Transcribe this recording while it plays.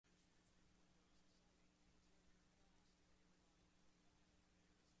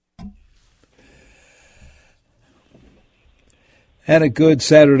And a good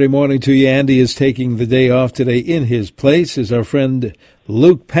Saturday morning to you. Andy is taking the day off today. In his place is our friend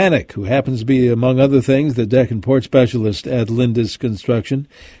Luke Panek, who happens to be, among other things, the deck and porch specialist at Lindus Construction.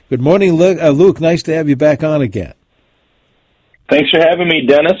 Good morning, Luke. Nice to have you back on again. Thanks for having me,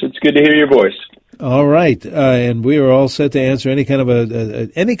 Dennis. It's good to hear your voice. All right, and we are all set to answer any kind of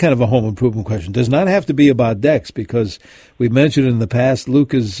a home improvement question. Does not have to be about decks, because we mentioned in the past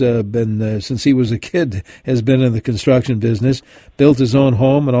Luke has been since he was a kid has been in the construction business, built his own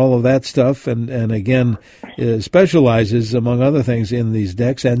home and all of that stuff, and again specializes among other things in these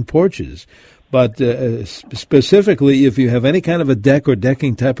decks and porches. But specifically, if you have any kind of a deck or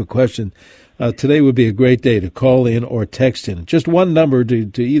decking type of question, today would be a great day to call in or text in. Just one number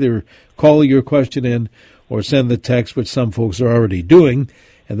to either call your question in or send the text, which some folks are already doing,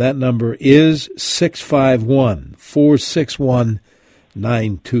 and that number is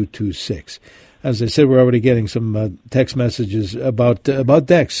 651-461-9226. As I said, we're already getting some text messages about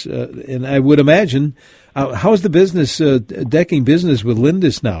decks, and I would imagine, how's the business, decking business with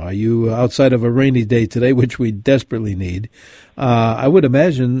Lindus now? Are you outside of a rainy day today, which we desperately need? I would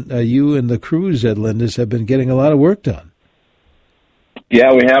imagine you and the crews at Lindus have been getting a lot of work done.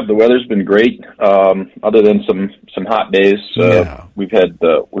 Yeah, we have. The weather's been great. Other than some hot days, we've had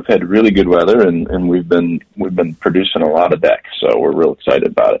really good weather, and we've been producing a lot of decks. So we're real excited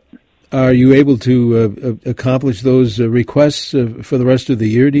about it. Are you able to accomplish those requests for the rest of the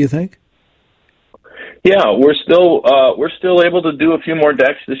year, do you think? Yeah, we're still able to do a few more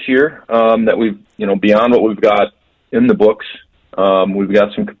decks this year. That we've beyond what we've got in the books. We've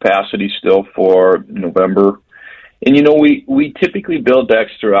got some capacity still for November. And, we typically build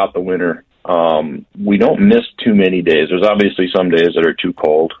decks throughout the winter. We don't miss too many days. There's obviously some days that are too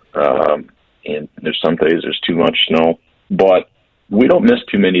cold, and there's some days there's too much snow. But we don't miss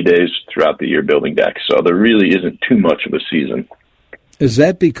too many days throughout the year building decks, so there really isn't too much of a season. Is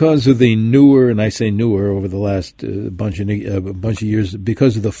that because of the newer, and I say newer over the last bunch of years,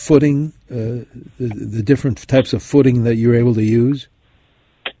 because of the footing, the different types of footing that you're able to use?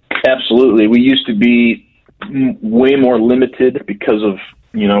 Absolutely. We used to be way more limited because of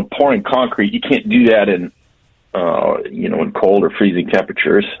pouring concrete. You can't do that in cold or freezing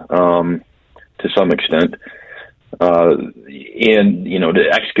temperatures to some extent, and to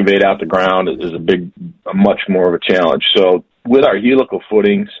excavate out the ground is a much more of a challenge. So with our helical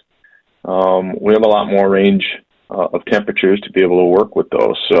footings, we have a lot more range of temperatures to be able to work with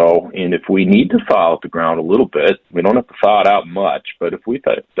those. So, and if we need to thaw out the ground a little bit, we don't have to thaw it out much, but if we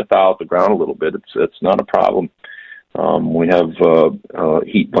have to thaw out the ground a little bit, it's not a problem. We have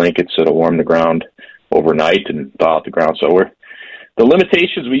heat blankets that'll warm the ground overnight and thaw out the ground. So the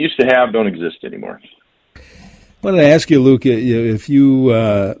limitations we used to have don't exist anymore. I wanted to ask you, Luke, if you,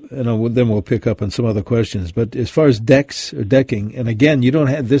 then we'll pick up on some other questions, but as far as decks or decking, and again, you don't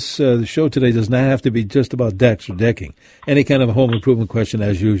have this, the show today does not have to be just about decks or decking, any kind of a home improvement question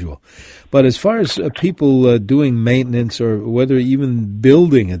as usual. But as far as people doing maintenance or whether even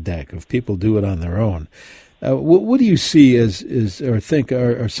building a deck, if people do it on their own, what do you see or think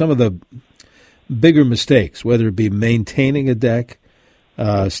are some of the bigger mistakes, whether it be maintaining a deck,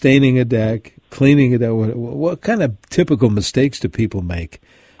 staining a deck, cleaning it? What kind of typical mistakes do people make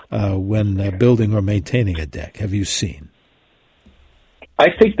when building or maintaining a deck? Have you seen?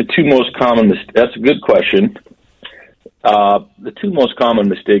 I think the two most common that's a good question. The two most common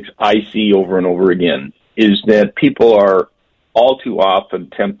mistakes I see over and over again is that people are all too often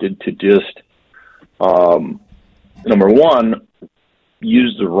tempted to just, number one,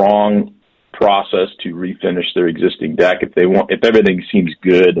 use the wrong process to refinish their existing deck. If everything seems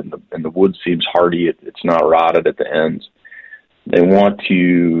good and the wood seems hardy, it's not rotted at the ends, they want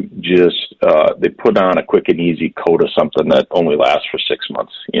to just they put on a quick and easy coat of something that only lasts for 6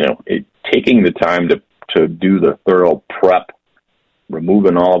 months. Taking the time to do the thorough prep,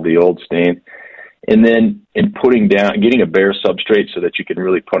 removing all of the old stain, and then getting a bare substrate so that you can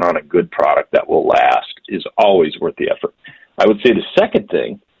really put on a good product that will last is always worth the effort. I would say the second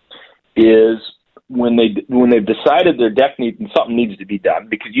thing is when they've decided their deck something needs to be done,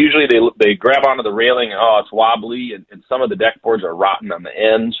 because usually they grab onto the railing and it's wobbly and some of the deck boards are rotten on the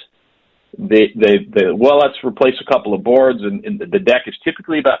ends. Let's replace a couple of boards, and the deck is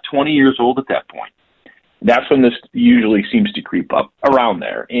typically about 20 years old at that point. That's when this usually seems to creep up around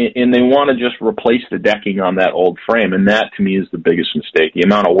there, and they want to just replace the decking on that old frame, and that to me is the biggest mistake. The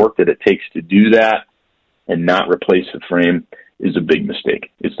amount of work that it takes to do that and not replace the frame is a big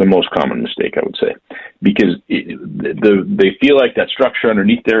mistake. It's the most common mistake, I would say, because they feel like that structure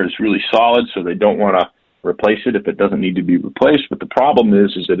underneath there is really solid, so they don't want to replace it if it doesn't need to be replaced. But the problem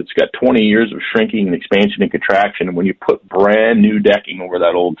is that it's got 20 years of shrinking and expansion and contraction. And when you put brand new decking over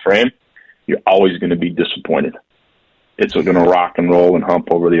that old frame, you're always going to be disappointed. It's going to rock and roll and hump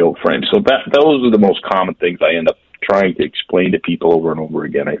over the old frame. So those are the most common things I end up trying to explain to people over and over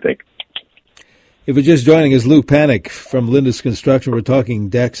again, I think. If you're just joining us, Luke Panek from Lindus Construction. We're talking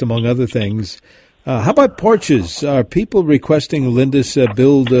decks, among other things. How about porches? Are people requesting Lindus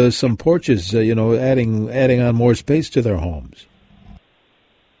build some porches, adding on more space to their homes?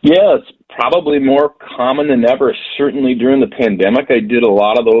 Yeah, it's probably more common than ever. Certainly during the pandemic, I did a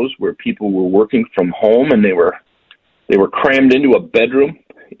lot of those where people were working from home and they were crammed into a bedroom,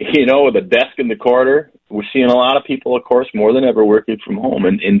 with a desk in the corner. We're seeing a lot of people, of course, more than ever working from home.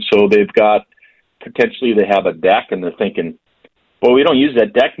 And so they have a deck and they're thinking, well, we don't use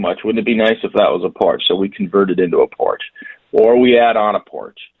that deck much. Wouldn't it be nice if that was a porch? So we convert it into a porch. Or we add on a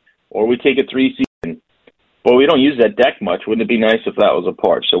porch. Or we take a 3-season. Well, we don't use that deck much. Wouldn't it be nice if that was a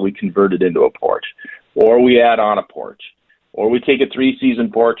porch? So we convert it into a porch. Or we add on a porch. Or we take a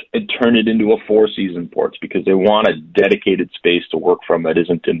 3-season porch and turn it into a 4-season porch because they want a dedicated space to work from that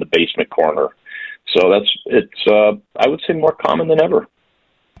isn't in the basement corner. So I would say more common than ever.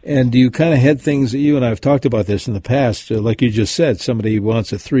 And do you kind of head things, you and I have talked about this in the past, like you just said, somebody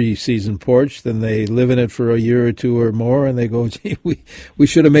wants a 3-season porch, then they live in it for a year or two or more, and they go, gee, we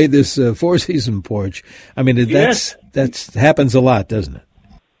should have made this 4-season porch. I mean, that happens a lot, doesn't it?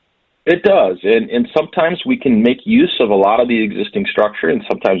 It does, and sometimes we can make use of a lot of the existing structure, and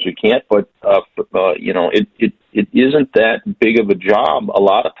sometimes we can't. But it isn't that big of a job a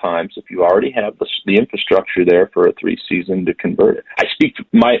lot of times if you already have the infrastructure there for a 3-season to convert it. I speak to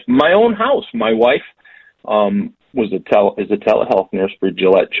my own house. My wife is a telehealth nurse for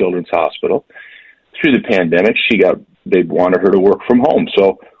Gillette Children's Hospital. Through the pandemic, they wanted her to work from home.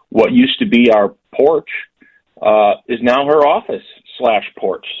 So what used to be our porch is now her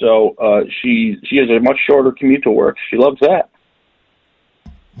office/porch. So she has a much shorter commute to work. She loves that.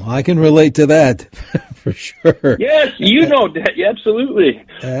 Well, I can relate to that for sure. Yes, absolutely.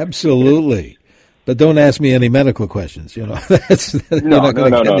 Absolutely. But don't ask me any medical questions. You're not going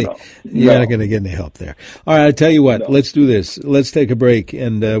to get any help there. All right, I tell you what, Let's do this. Let's take a break,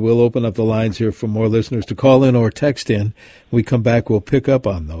 and we'll open up the lines here for more listeners to call in or text in. When we come back, we'll pick up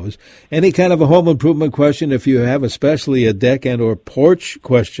on those. Any kind of a home improvement question, if you have especially a deck and or porch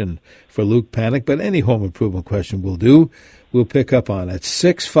question for Luke Panek, but any home improvement question will do, we'll pick up on it.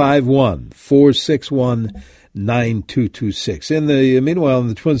 651-461-9226. Meanwhile, in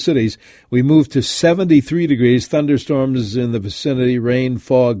the Twin Cities, we moved to 73 degrees, thunderstorms in the vicinity, rain,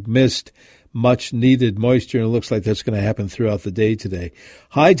 fog, mist, much needed moisture, and it looks like that's going to happen throughout the day today.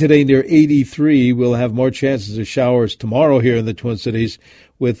 High today near 83. We'll have more chances of showers tomorrow here in the Twin Cities,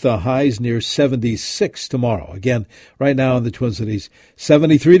 with highs near 76 tomorrow. Again, right now in the Twin Cities,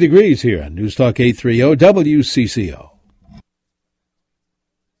 73 degrees here on News Talk 830 WCCO.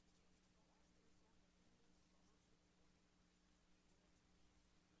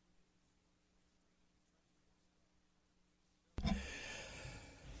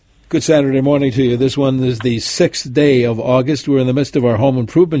 Good Saturday morning to you. This one is the 6th day of August. We're in the midst of our home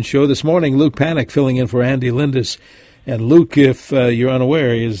improvement show. This morning, Luke Panek filling in for Andy Lindus. And Luke, if you're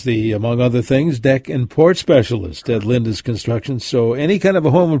unaware, is the, among other things, deck and porch specialist at Lindus Construction. So any kind of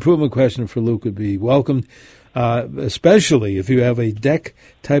a home improvement question for Luke would be welcomed, especially if you have a deck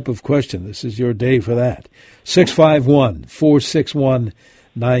type of question. This is your day for that.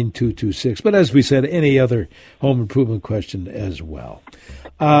 651-461-9226. But as we said, any other home improvement question as well.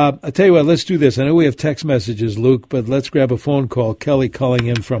 I tell you what, let's do this. I know we have text messages, Luke, but let's grab a phone call. Kelly calling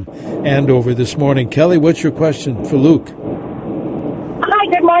in from Andover this morning. Kelly, what's your question for Luke? Hi,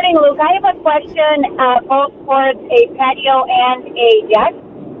 good morning, Luke. I have a question both for a patio and a deck.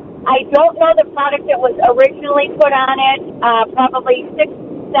 I don't know the product that was originally put on it, probably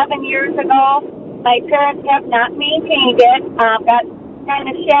 6-7 years ago. My parents have not maintained it, got kind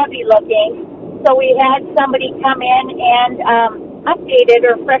of shabby looking. So we had somebody come in and update it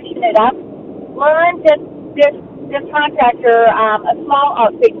or freshen it up. Learned that this contractor, a small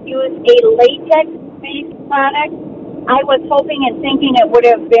outfit, used a latex-based product. I was hoping and thinking it would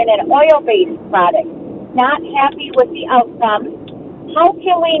have been an oil-based product. Not happy with the outcome. How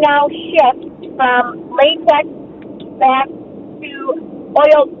can we now shift from latex back to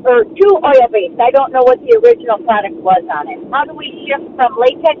oil-based? I don't know what the original product was on it. How do we shift from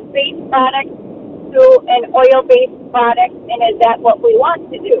latex-based product to an oil-based product, and is that what we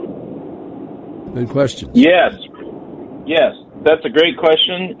want to do? Good question. Yes, that's a great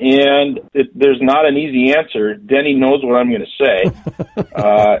question, and there's not an easy answer. Denny knows what I'm going to say.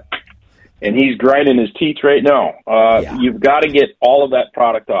 and he's grinding his teeth right now. You've got to get all of that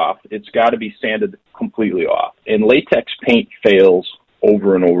product off. It's got to be sanded completely off. And latex paint fails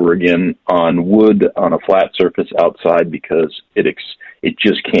over and over again on wood on a flat surface outside because it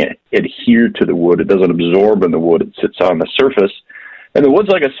just can't adhere to the wood. It doesn't absorb in the wood. It sits on the surface. And the wood's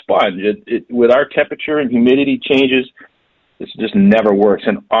like a sponge. With our temperature and humidity changes, this just never works.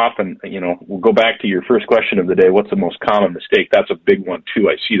 And often, we'll go back to your first question of the day, what's the most common mistake? That's a big one, too.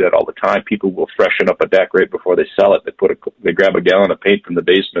 I see that all the time. People will freshen up a deck right before they sell it. They grab a gallon of paint from the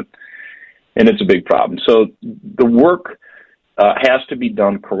basement, and it's a big problem. So the work has to be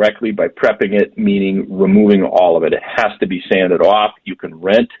done correctly by prepping it, meaning removing all of it. It has to be sanded off. You can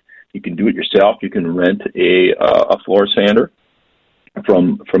do it yourself. You can rent a floor sander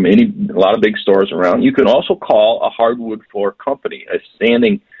from a lot of big stores around. You can also call a hardwood floor company, a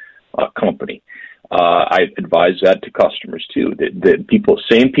sanding company. I advise that to customers too.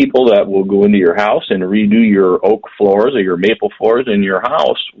 Same people that will go into your house and redo your oak floors or your maple floors in your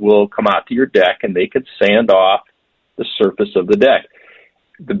house will come out to your deck, and they can sand off the surface of the deck.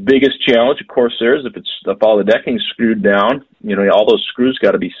 The biggest challenge, of course, there is if all the decking's screwed down. All those screws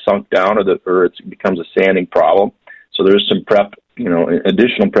got to be sunk down, or it becomes a sanding problem. So there's some prep,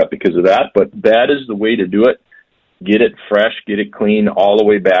 additional prep because of that. But that is the way to do it. Get it fresh, get it clean, all the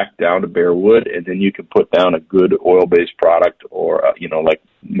way back down to bare wood, and then you can put down a good oil-based product, or like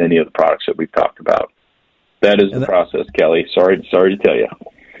many of the products that we've talked about. That is the process, Kelly. Sorry to tell you.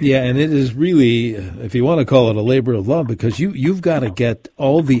 Yeah, and it is really, if you want to call it a labor of love, because you've got to get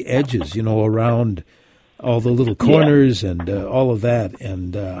all the edges, around all the little corners and all of that.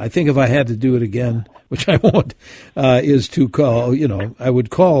 And I think if I had to do it again, which I won't, is to call, I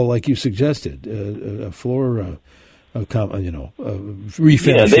would call, like you suggested, a floor,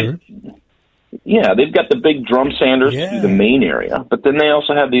 refinisher. Yeah, they've got the big drum sanders through the main area, but then they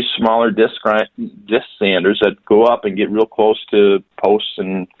also have these smaller disc sanders that go up and get real close to posts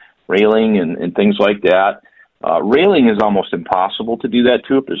and railing and things like that. Railing is almost impossible to do that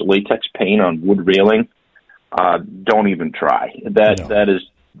too. If there's latex paint on wood railing, don't even try. That is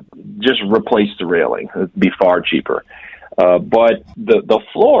just replace the railing. It'd be far cheaper. But the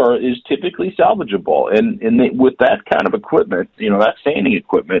floor is typically salvageable, and with that kind of equipment, that sanding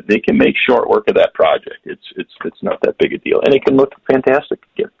equipment, they can make short work of that project. It's not that big a deal, and it can look fantastic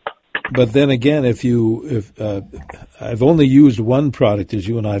again. But then again, if I've only used one product, as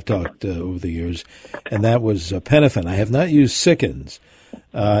you and I have talked over the years, and that was Penifin. I have not used Sikkens,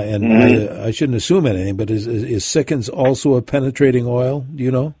 I shouldn't assume anything, but is Sikkens also a penetrating oil? Do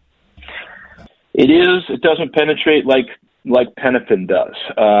you know? It is. It doesn't penetrate like Penifin does.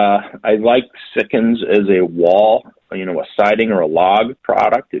 I like Sikkens as a wall, a siding or a log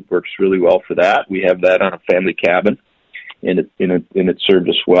product. It works really well for that. We have that on a family cabin, and it served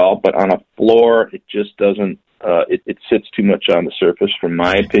us well. But on a floor, it just doesn't. It sits too much on the surface, from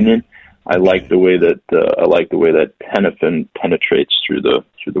my opinion. I like the way that Penifin penetrates through the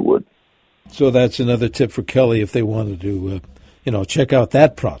wood. So that's another tip for Kelly if they wanted to. Check out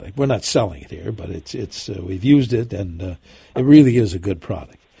that product. We're not selling it here, but it's we've used it, and it really is a good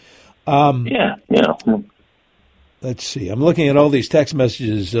product. Yeah. Let's see. I'm looking at all these text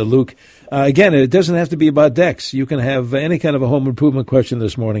messages, Luke. Again, it doesn't have to be about decks. You can have any kind of a home improvement question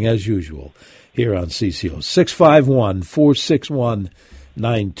this morning, as usual, here on CCO.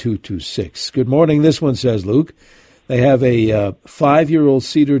 651-461-9226. Good morning. This one says, Luke, they have a 5-year-old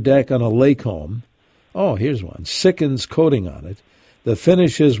cedar deck on a lake home. Oh, here's one. Sikkens coating on it. The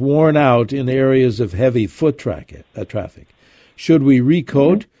finish is worn out in areas of heavy foot traffic. Should we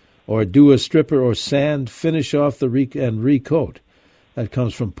recoat or do a stripper or sand finish off and recoat? That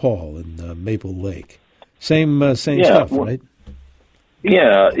comes from Paul in Maple Lake. Same stuff, right?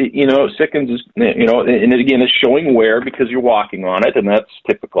 Yeah, Sikkens is, and again, it's showing wear because you're walking on it, and that's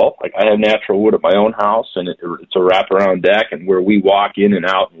typical. Like, I have natural wood at my own house, and it's a wraparound deck, and where we walk in and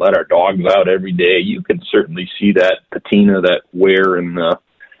out and let our dogs out every day, you can certainly see that patina, that wear in the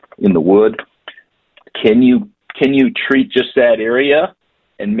wood. Can you treat just that area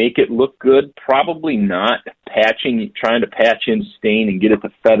and make it look good? Probably not. Trying to patch in stain and get it to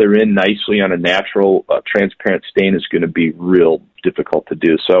feather in nicely on a natural transparent stain is going to be real difficult to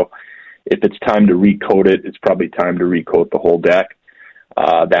do. So if it's time to recoat it, it's probably time to recoat the whole deck.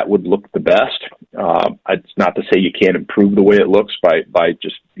 That would look the best. It's not to say you can't improve the way it looks by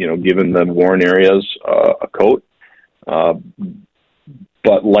just, giving the worn areas a coat.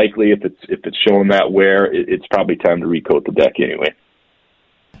 But likely if it's showing that wear, it's probably time to recoat the deck anyway.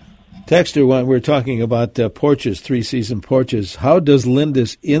 Texter, when we're talking about porches, 3-season porches, how does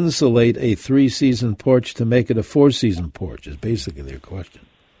Lindus insulate a 3-season porch to make it a 4-season porch is basically their question.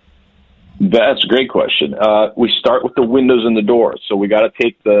 That's a great question. We start with the windows and the doors. So we got to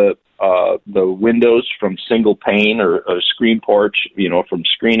take the windows from single pane or a screen porch. From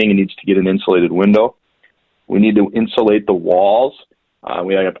screening, it needs to get an insulated window. We need to insulate the walls.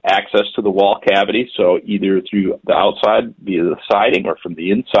 We have access to the wall cavity, so either through the outside via the siding or from the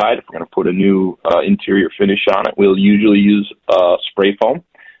inside. If we're going to put a new interior finish on it, we'll usually use spray foam.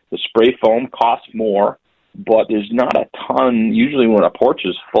 The spray foam costs more, but there's not a ton, usually when a porch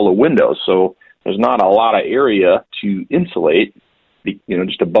is full of windows, so there's not a lot of area to insulate,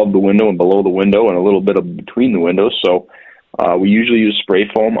 just above the window and below the window and a little bit of between the windows. So we usually use spray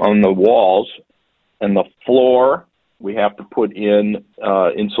foam on the walls. And the floor, we have to put in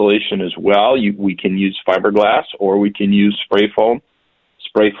insulation as well. We can use fiberglass or we can use spray foam.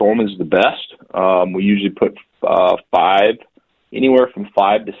 Spray foam is the best. We usually put anywhere from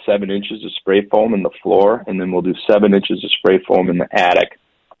 5 to 7 inches of spray foam in the floor, and then we'll do 7 inches of spray foam in the attic.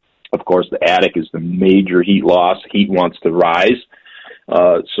 Of course, the attic is the major heat loss. Heat wants to rise.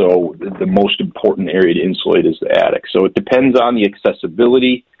 So the most important area to insulate is the attic. So it depends on the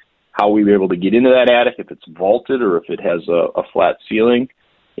accessibility, how we were able to get into that attic, if it's vaulted or if it has a flat ceiling.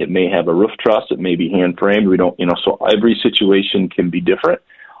 It may have a roof truss. It may be hand framed. We don't, so every situation can be different.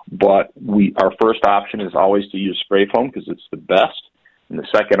 But our first option is always to use spray foam because it's the best. And the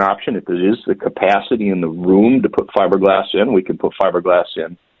second option, if there is the capacity in the room to put fiberglass in, we can put fiberglass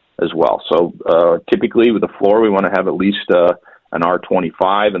in as well. So typically with the floor, we want to have at least an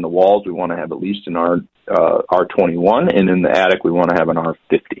R25. In the walls, we want to have at least an R21. And in the attic, we want to have an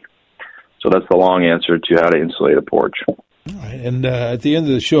R50. So that's the long answer to how to insulate a porch. All right, and at the end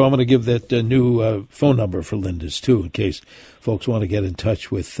of the show, I'm going to give that new phone number for Lindus, too, in case folks want to get in touch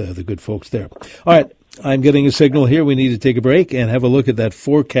with the good folks there. All right, I'm getting a signal here. We need to take a break and have a look at that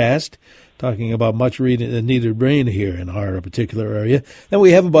forecast, talking about much needed rain here in our particular area. Then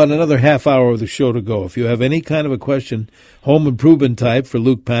we have about another half hour of the show to go. If you have any kind of a question, home improvement type for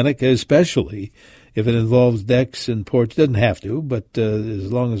Luke Panek, especially if it involves decks and porch, doesn't have to, but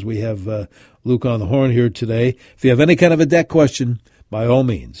as long as we have Luke on the horn here today, if you have any kind of a deck question, by all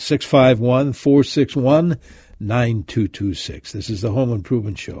means, 651-461-9226. This is the Home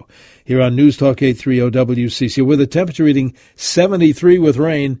Improvement Show here on News Talk 830 WCC, with a temperature reading 73 with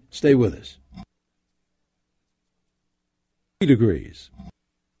rain. Stay with us. 3 degrees.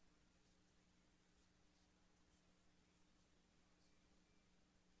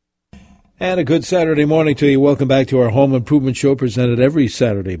 And a good Saturday morning to you. Welcome back to our Home Improvement Show, presented every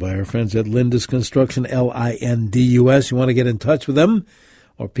Saturday by our friends at Lindus Construction, Lindus. You want to get in touch with them,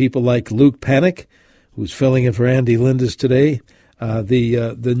 or people like Luke Panek, who's filling in for Andy Lindus today.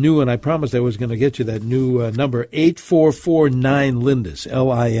 The new, and I promised I was going to get you that new number, 8449-LINDUS,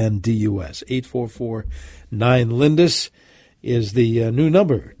 Lindus. 8449-LINDUS is the new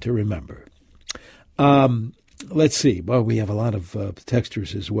number to remember. Let's see. Well, we have a lot of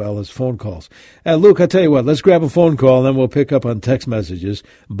texters as well as phone calls. Luke, I'll tell you what, let's grab a phone call, and then we'll pick up on text messages.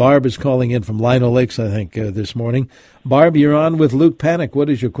 Barb is calling in from Lino Lakes, I think, this morning. Barb, you're on with Luke Panek.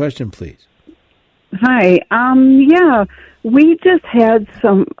 What is your question, please? Hi. Yeah, we just had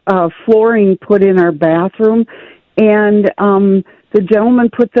some flooring put in our bathroom, and the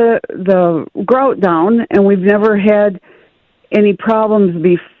gentleman put the grout down, and we've never had any problems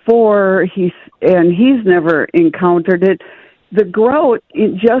before. He's never encountered it. The grout,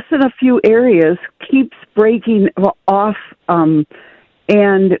 just in a few areas, keeps breaking off, and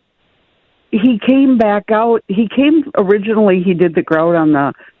he came back out. He did the grout on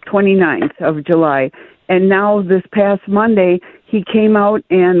the 29th of July, and now this past Monday, he came out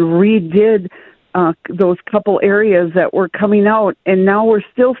and redid those couple areas that were coming out, and now we're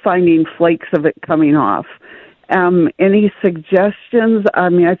still finding flakes of it coming off. Any suggestions? I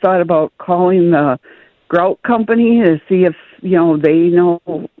mean, I thought about calling the grout company to see if, they know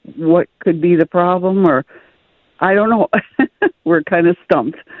what could be the problem, or I don't know. We're kind of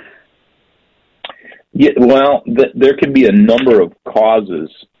stumped. Yeah, well, there can be a number of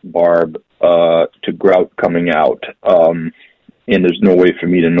causes, Barb, to grout coming out, and there's no way for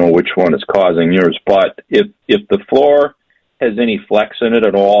me to know which one is causing yours. But if the floor has any flex in it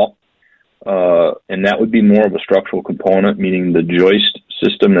at all, and that would be more of a structural component, meaning the joist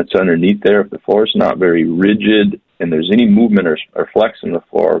system that's underneath there. If the floor is not very rigid and there's any movement or flex in the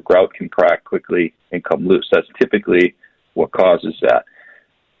floor, grout can crack quickly and come loose. That's typically what causes that.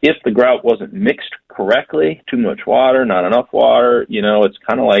 If the grout wasn't mixed correctly, too much water, not enough water, it's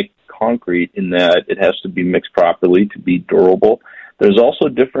kind of like concrete in that it has to be mixed properly to be durable. There's also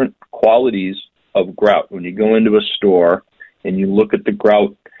different qualities of grout. When you go into a store and you look at the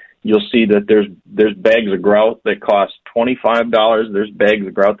grout, you'll see that there's bags of grout that cost $25. There's bags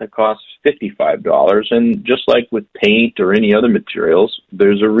of grout that cost $55. And just like with paint or any other materials,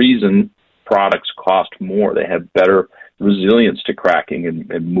 there's a reason products cost more. They have better resilience to cracking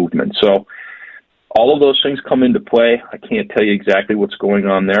and movement. So all of those things come into play. I can't tell you exactly what's going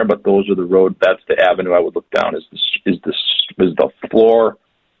on there, but those are that's the avenue I would look down. Is the floor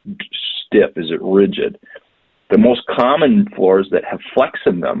stiff? Is it rigid? The most common floors that have flex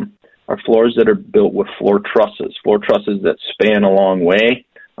in them are floors that are built with floor trusses. Floor trusses that span a long way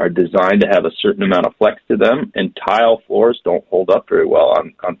are designed to have a certain amount of flex to them, and tile floors don't hold up very well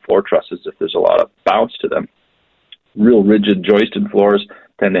on floor trusses if there's a lot of bounce to them. Real rigid joisted floors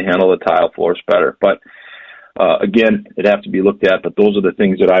tend to handle the tile floors better. But again, it'd have to be looked at, but those are the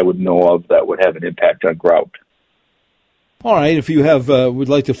things that I would know of that would have an impact on grout. All right, if you would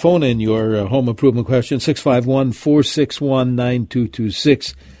like to phone in your home improvement question,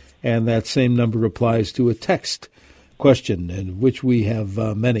 651-461-9226, and that same number applies to a text question, in which we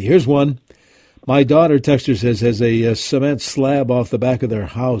have many. Here's one. My daughter, texter says, has a cement slab off the back of their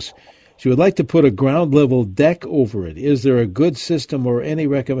house. She would like to put a ground-level deck over it. Is there a good system or any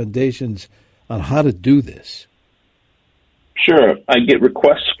recommendations on how to do this? Sure. I get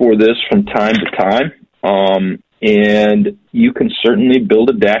requests for this from time to time, and you can certainly build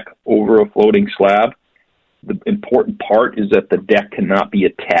a deck over a floating slab. The important part is that the deck cannot be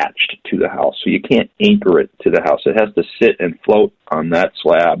attached to the house, so you can't anchor it to the house. It has to sit and float on that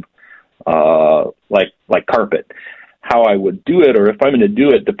slab like carpet. How I would do it, or if I'm going to do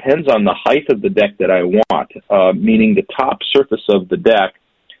it, depends on the height of the deck that I want, meaning the top surface of the deck.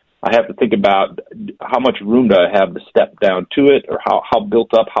 I have to think about how much room do I have to step down to it, or how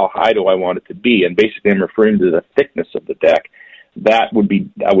built up, how high do I want it to be? And basically I'm referring to the thickness of the deck. I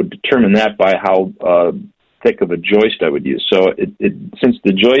would determine that by how thick of a joist I would use. So since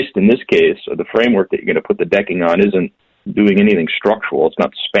the joist in this case, or the framework that you're going to put the decking on, isn't doing anything structural, it's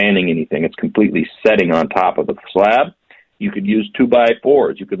not spanning anything, it's completely setting on top of the slab, you could use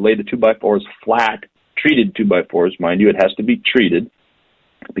 2x4s. You could lay the 2x4s flat, treated 2x4s. Mind you, it has to be treated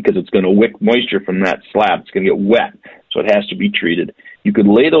because it's going to wick moisture from that slab. It's going to get wet, so it has to be treated. You could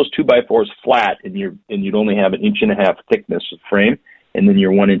lay those 2x4s flat, and you'd only have 1.5 inches thickness of frame, and then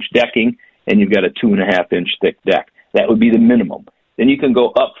your 1-inch decking, and you've got a 2.5-inch thick deck. That would be the minimum. Then you can go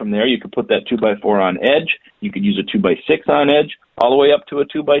up from there. You could put that 2x4 on edge. You could use a 2x6 on edge, all the way up to a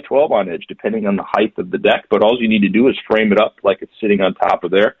 2x12 on edge, depending on the height of the deck. But all you need to do is frame it up like it's sitting on top of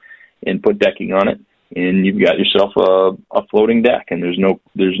there and put decking on it, and you've got yourself a floating deck. And there's no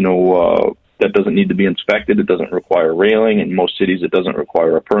that doesn't need to be inspected. It doesn't require railing. In most cities, it doesn't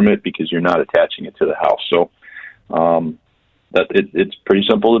require a permit because you're not attaching it to the house. So it's pretty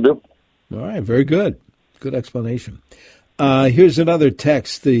simple to do. All right, very good. Good explanation. Here's another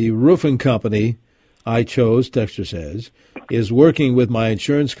text. The roofing company I chose, texter says, is working with my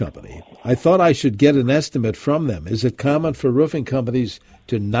insurance company. I thought I should get an estimate from them. Is it common for roofing companies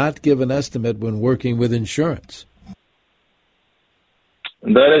to not give an estimate when working with insurance?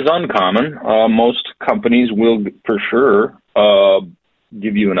 That is uncommon. Most companies will for sure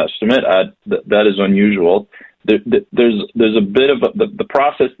give you an estimate. That is unusual. There's a bit of the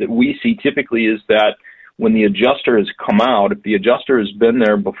process that we see typically is that when the adjuster has come out, if the adjuster has been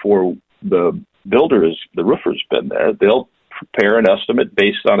there before the roofer's been there, they'll prepare an estimate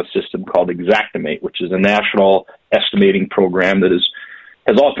based on a system called Xactimate, which is a national estimating program that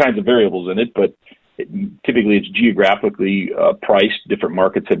has all kinds of variables in it, but typically it's geographically priced. Different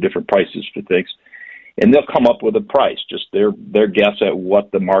markets have different prices for things. And they'll come up with a price, just their guess at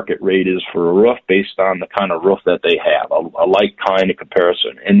what the market rate is for a roof based on the kind of roof that they have, a like kind of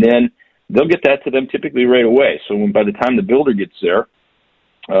comparison. And then they'll get that to them typically right away. So by the time the builder gets there,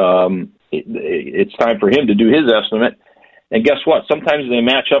 it's time for him to do his estimate. And guess what? Sometimes they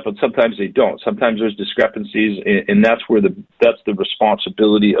match up and sometimes they don't. Sometimes there's discrepancies, and that's the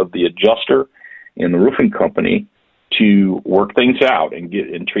responsibility of the adjuster and the roofing company to work things out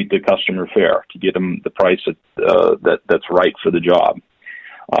and treat the customer fair, to get them the price that's right for the job.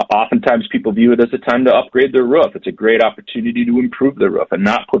 Oftentimes people view it as a time to upgrade their roof. It's a great opportunity to improve their roof and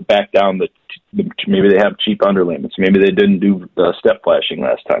not put back down maybe they have cheap underlayments. Maybe they didn't do step flashing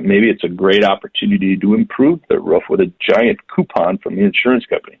last time. Maybe it's a great opportunity to improve their roof with a giant coupon from the insurance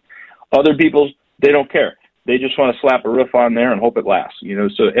company. Other people, they don't care. They just want to slap a roof on there and hope it lasts.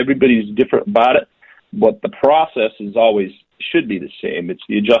 So everybody's different about it, but the process should be the same. It's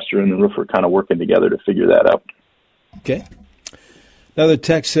the adjuster and the roofer kind of working together to figure that out. Okay. Another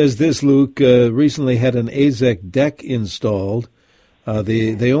text says this, Luke, recently had an AZEK deck installed.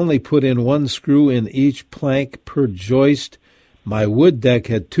 They only put in one screw in each plank per joist, My wood deck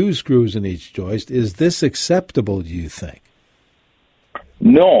had 2 screws in each joist. Is this acceptable, do you think?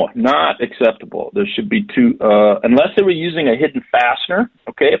 No, not acceptable. There should be 2, unless they were using a hidden fastener.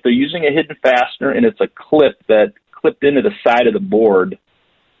 Okay, if they're using a hidden fastener and it's a clip that clipped into the side of the board,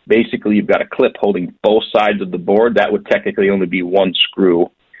 basically you've got a clip holding both sides of the board, that would technically only be 1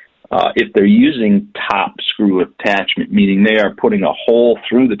 screw. If they're using top screw attachment, meaning they are putting a hole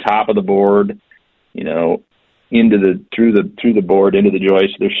through the top of the board, through the board into the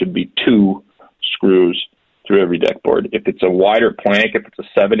joist, there should be 2 screws through every deck board. If it's a wider plank, if it's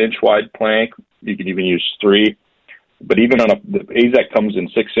a 7-inch wide plank, you can even use 3. But even the AZEK comes in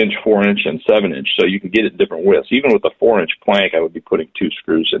 6-inch, 4-inch, and 7-inch, so you can get it in different widths. Even with a 4-inch plank, I would be putting 2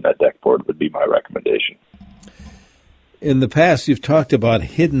 screws in that deck board would be my recommendation. In the past, you've talked about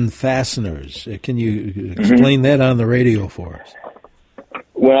hidden fasteners. Can you explain that on the radio for us?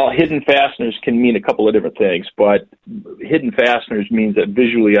 Well, hidden fasteners can mean a couple of different things, but hidden fasteners means that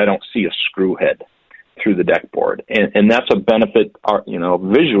visually I don't see a screw head through the deck board. And that's a benefit,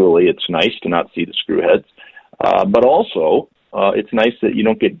 visually it's nice to not see the screw heads, but also it's nice that you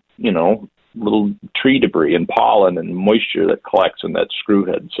don't get, little tree debris and pollen and moisture that collects in that screw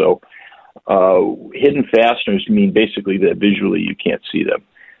head. So hidden fasteners mean basically that visually you can't see them.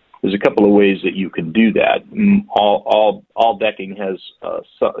 There's a couple of ways that you can do that. All decking has,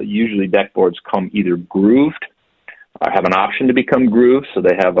 usually deck boards come either grooved, have an option to become grooved, so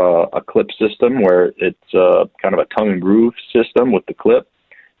they have a clip system where it's kind of a tongue and groove system with the clip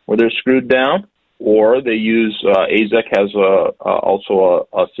where they're screwed down, or they use, AZEK has also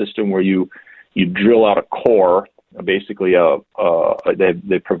a system where you drill out a core. Basically,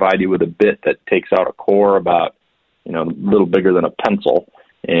 they provide you with a bit that takes out a core about, a little bigger than a pencil,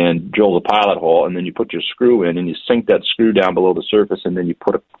 and drills a pilot hole, and then you put your screw in, and you sink that screw down below the surface, and then you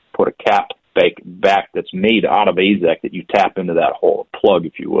put a cap back that's made out of AZEK that you tap into that hole, a plug,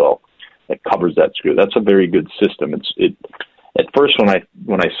 if you will, that covers that screw. That's a very good system. At first, when I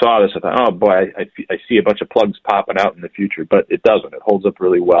saw this, I thought, oh boy, I see a bunch of plugs popping out in the future, but it doesn't. It holds up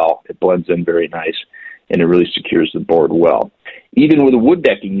really well. It blends in very nice, and it really secures the board well. Even with the wood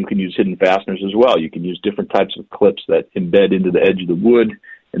decking, you can use hidden fasteners as well. You can use different types of clips that embed into the edge of the wood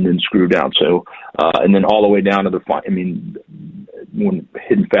and then screw down. So, and then all the way down to when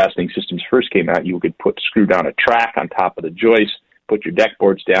hidden fastening systems first came out, you could screw down a track on top of the joist, put your deck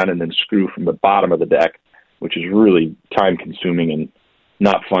boards down, and then screw from the bottom of the deck, which is really time-consuming and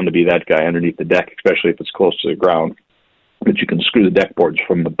not fun to be that guy underneath the deck, especially if it's close to the ground. But you can screw the deck boards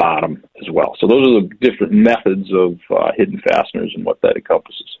from the bottom as well. So those are the different methods of hidden fasteners and what that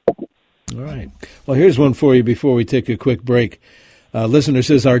encompasses. All right. Well, here's one for you before we take a quick break. Listener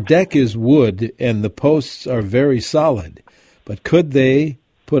says, our deck is wood and the posts are very solid, but could they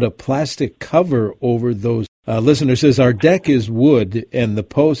put a plastic cover over those? Listener says, our deck is wood and the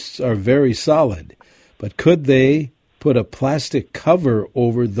posts are very solid, but could they put a plastic cover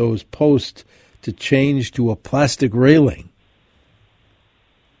over those posts to change to a plastic railing?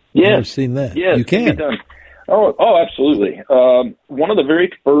 Yes. I've never seen that. Yes, you can. Oh, absolutely. One of the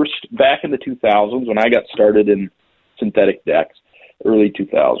very first, back in the 2000s, when I got started in synthetic decks, early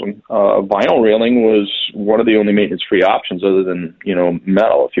 2000, vinyl railing was one of the only maintenance-free options other than,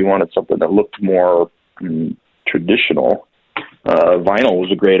 metal. If you wanted something that looked more traditional, vinyl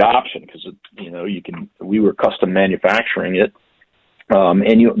was a great option because, we were custom manufacturing it.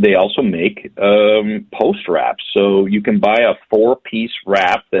 And they also make post wraps. So you can buy a 4-piece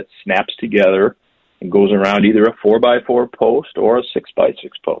wrap that snaps together and goes around either a 4x4 post or a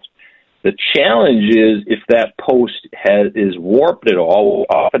 6x6 post. The challenge is if that post is warped at all,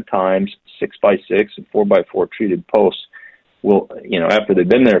 oftentimes 6x6 and 4x4 treated posts will, after they've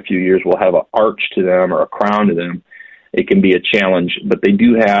been there a few years, will have an arch to them or a crown to them. It can be a challenge, but they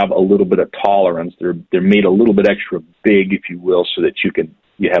do have a little bit of tolerance. They're made a little bit extra big, if you will, so that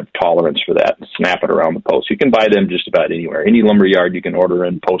you have tolerance for that and snap it around the post. You can buy them just about anywhere. Any lumber yard you can order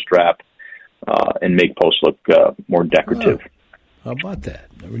in post wrap and make posts look more decorative. Oh, how about that?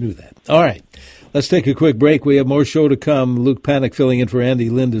 Never knew that. All right. Let's take a quick break. We have more show to come. Luke Panek filling in for Andy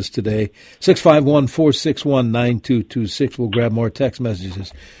Lindus today. 651-461-9226. We'll grab more text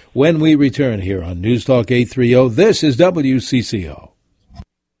messages when we return here on News Talk 830. This is WCCO.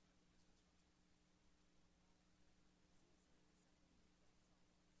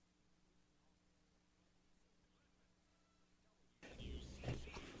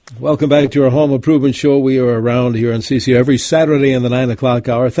 Welcome back to our Home Improvement Show. We are around here on CCO every Saturday in the 9 o'clock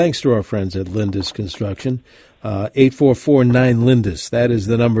hour. Thanks to our friends at Lindus Construction. 844-9-LINDUS. That is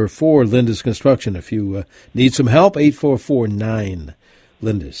the number for Lindus Construction. If you need some help, 844-9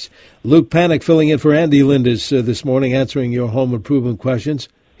 Lindus. Luke Panek filling in for Andy Lindus this morning, answering your home improvement questions.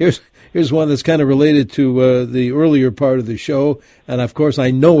 Here's one that's kind of related to the earlier part of the show, and of course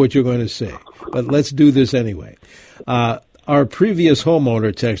I know what you're going to say, but let's do this anyway. Our previous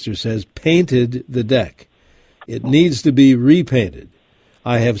homeowner, texter, says, painted the deck. It needs to be repainted.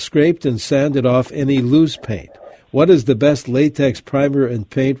 I have scraped and sanded off any loose paint. What is the best latex primer and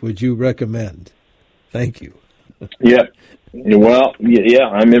paint would you recommend? Thank you. Yeah. Well,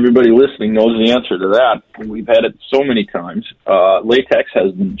 I'm everybody listening knows the answer to that. We've had it so many times. Latex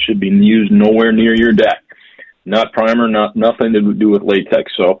should be used nowhere near your deck. Not primer, nothing to do with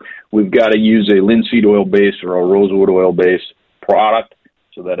latex. So we've got to use a linseed oil base or a rosewood oil base product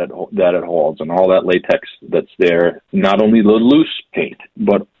so that it holds. And all that latex that's there, not only the loose paint,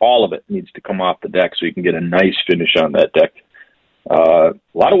 but all of it needs to come off the deck so you can get a nice finish on that deck. A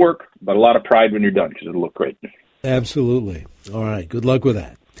lot of work, but a lot of pride when you're done because it'll look great. Absolutely. All right. Good luck with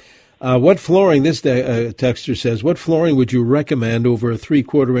that. What flooring, this texter says, what flooring would you recommend over a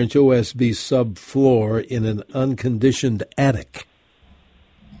 3/4-inch OSB subfloor in an unconditioned attic?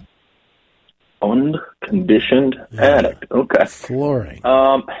 Unconditioned attic. Okay. Flooring.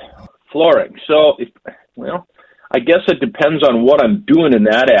 Flooring. So, I guess it depends on what I'm doing in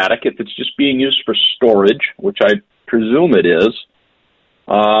that attic. If it's just being used for storage, which I presume it is,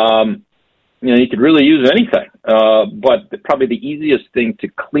 you could really use anything. But probably the easiest thing to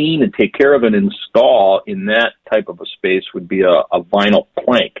clean and take care of and install in that type of a space would be a vinyl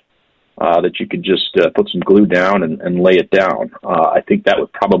plank that you could just put some glue down and lay it down. I think that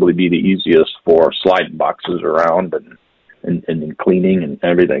would probably be the easiest for sliding boxes around and cleaning and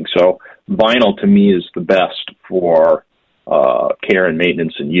everything. So vinyl to me is the best for care and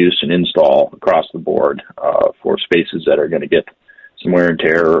maintenance and use and install across the board for spaces that are going to get some wear and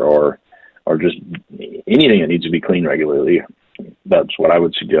tear or just anything that needs to be cleaned regularly. That's what I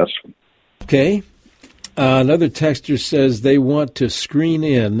would suggest. Okay. Another texter says they want to screen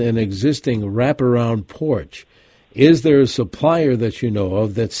in an existing wraparound porch. Is there a supplier that you know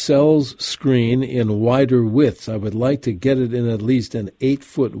of that sells screen in wider widths? I would like to get it in at least an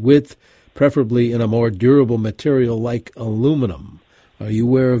 8-foot width, preferably in a more durable material like aluminum. Are you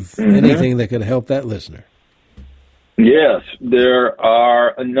aware of anything that could help that listener? Yes, there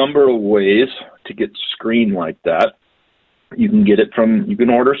are a number of ways to get screen like that. You can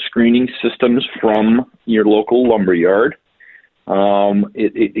order screening systems from your local lumberyard.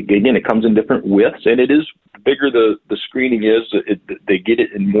 It comes in different widths, and it is bigger the screening is. They get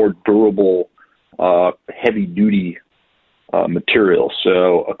it in more durable, heavy-duty material.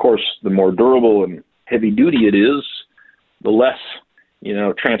 So, of course, the more durable and heavy-duty it is, the less,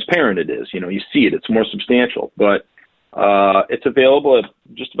 transparent it is. You see it. It's more substantial. But it's available at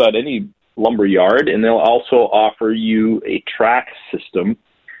just about any lumber yard, and they'll also offer you a track system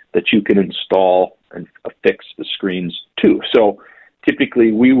that you can install and affix the screens to. So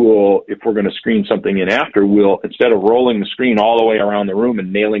typically we will, if we're going to screen something in after, we'll, instead of rolling the screen all the way around the room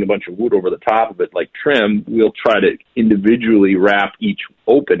and nailing a bunch of wood over the top of it like trim, we'll try to individually wrap each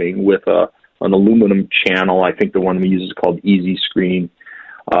opening with an aluminum channel. I think the one we use is called Easy Screen.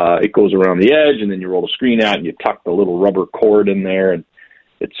 It goes around the edge, and then you roll the screen out, and you tuck the little rubber cord in there, and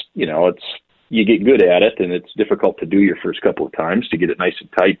you get good at it, and it's difficult to do your first couple of times to get it nice and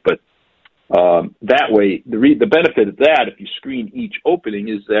tight. But that way, the benefit of that, if you screen each opening,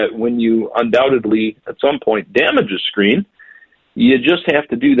 is that when you undoubtedly at some point damage a screen, you just have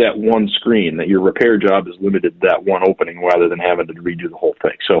to do that one screen. That your repair job is limited to that one opening rather than having to redo the whole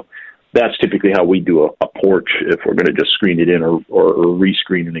thing. So that's typically how we do a porch if we're going to just screen it in or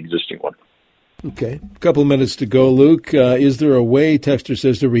rescreen an existing one. Okay. A couple of minutes to go, Luke. Is there a way, texter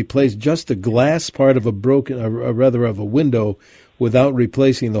says, to replace just the glass part of a window without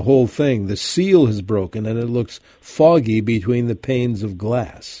replacing the whole thing? The seal is broken and it looks foggy between the panes of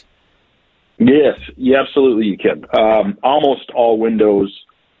glass. Yes, absolutely you can. Almost all windows,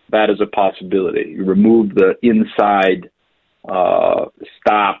 that is a possibility. You remove the inside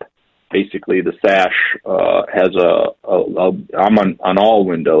stop. Basically, the sash has I'm on all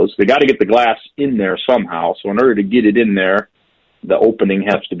windows. They got to get the glass in there somehow. So in order to get it in there, the opening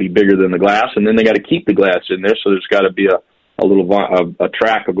has to be bigger than the glass, and then they got to keep the glass in there. So there's got to be a little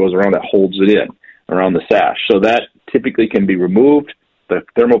track that goes around that holds it in around the sash. So that typically can be removed. The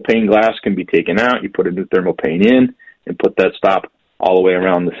thermopane glass can be taken out. You put a new thermopane in and put that stop all the way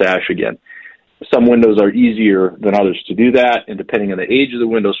around the sash again. Some windows are easier than others to do that, and depending on the age of the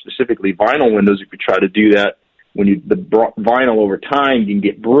window, specifically vinyl windows, if you try to do that, the vinyl over time can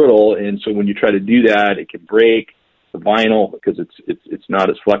get brittle, and so when you try to do that, it can break the vinyl because it's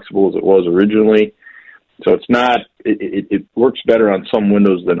not as flexible as it was originally. So it's not. It works better on some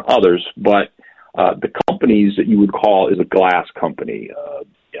windows than others, but the companies that you would call is a glass company.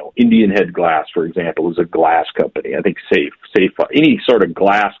 Indian Head Glass, for example, is a glass company. I think Safe, any sort of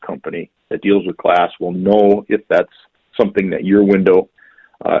glass company that deals with glass will know if that's something that your window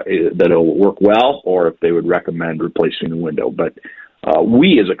that'll work well, or if they would recommend replacing the window. But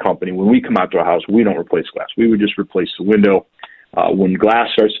we as a company, when we come out to a house, we don't replace glass. We would just replace the window. When glass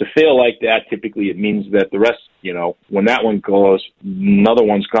starts to fail like that, typically it means that the rest, when that one goes, another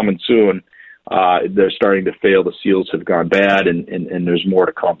one's coming soon. They're starting to fail. The seals have gone bad, and there's more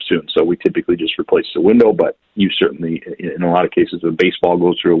to come soon. So we typically just replace the window, but you certainly, in a lot of cases, if a baseball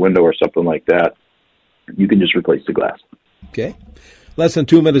goes through a window or something like that, you can just replace the glass. Okay. Less than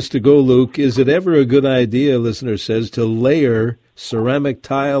 2 minutes to go, Luke. Is it ever a good idea, listener says, to layer ceramic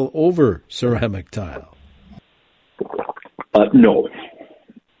tile over ceramic tile? No.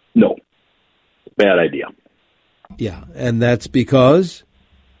 Bad idea. Yeah, and that's because?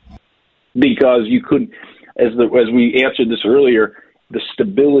 Because you could, as we answered this earlier, the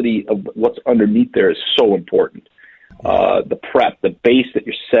stability of what's underneath there is so important. The prep, the base that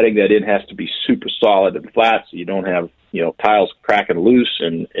you're setting that in has to be super solid and flat, so you don't have tiles cracking loose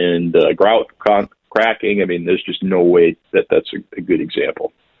and grout cracking. I mean, there's just no way that's a good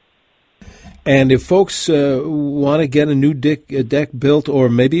example. And if folks want to get a new deck built, or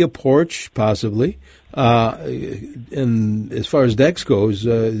maybe a porch, possibly, and as far as decks goes,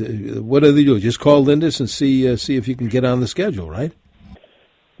 what do they do? Just call Lindus and see if you can get on the schedule, right?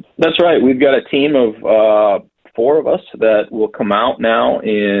 That's right. We've got a team of 4 of us that will come out now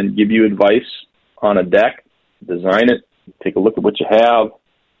and give you advice on a deck, design it, take a look at what you have,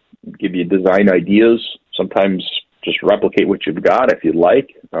 give you design ideas, sometimes just replicate what you've got if you'd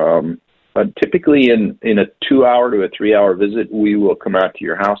like. But typically in a 2-hour to a 3-hour visit, we will come out to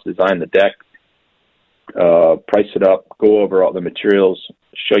your house, design the deck, price it up, go over all the materials,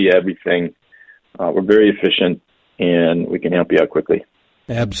 show you everything. We're very efficient, and we can help you out quickly.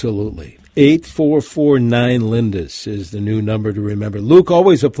 Absolutely. 8449-LINDUS is the new number to remember. Luke,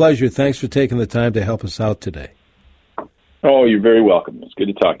 always a pleasure. Thanks for taking the time to help us out today. Oh, you're very welcome. It's good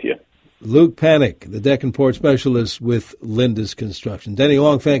to talk to you. Luke Panek, the deck and porch specialist with Lindus Construction. Denny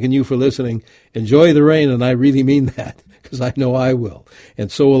Long thanking you for listening. Enjoy the rain, and I really mean that, because I know I will,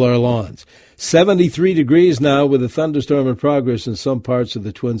 and so will our lawns. 73 degrees now with a thunderstorm in progress in some parts of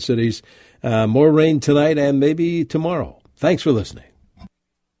the Twin Cities. More rain tonight and maybe tomorrow. Thanks for listening.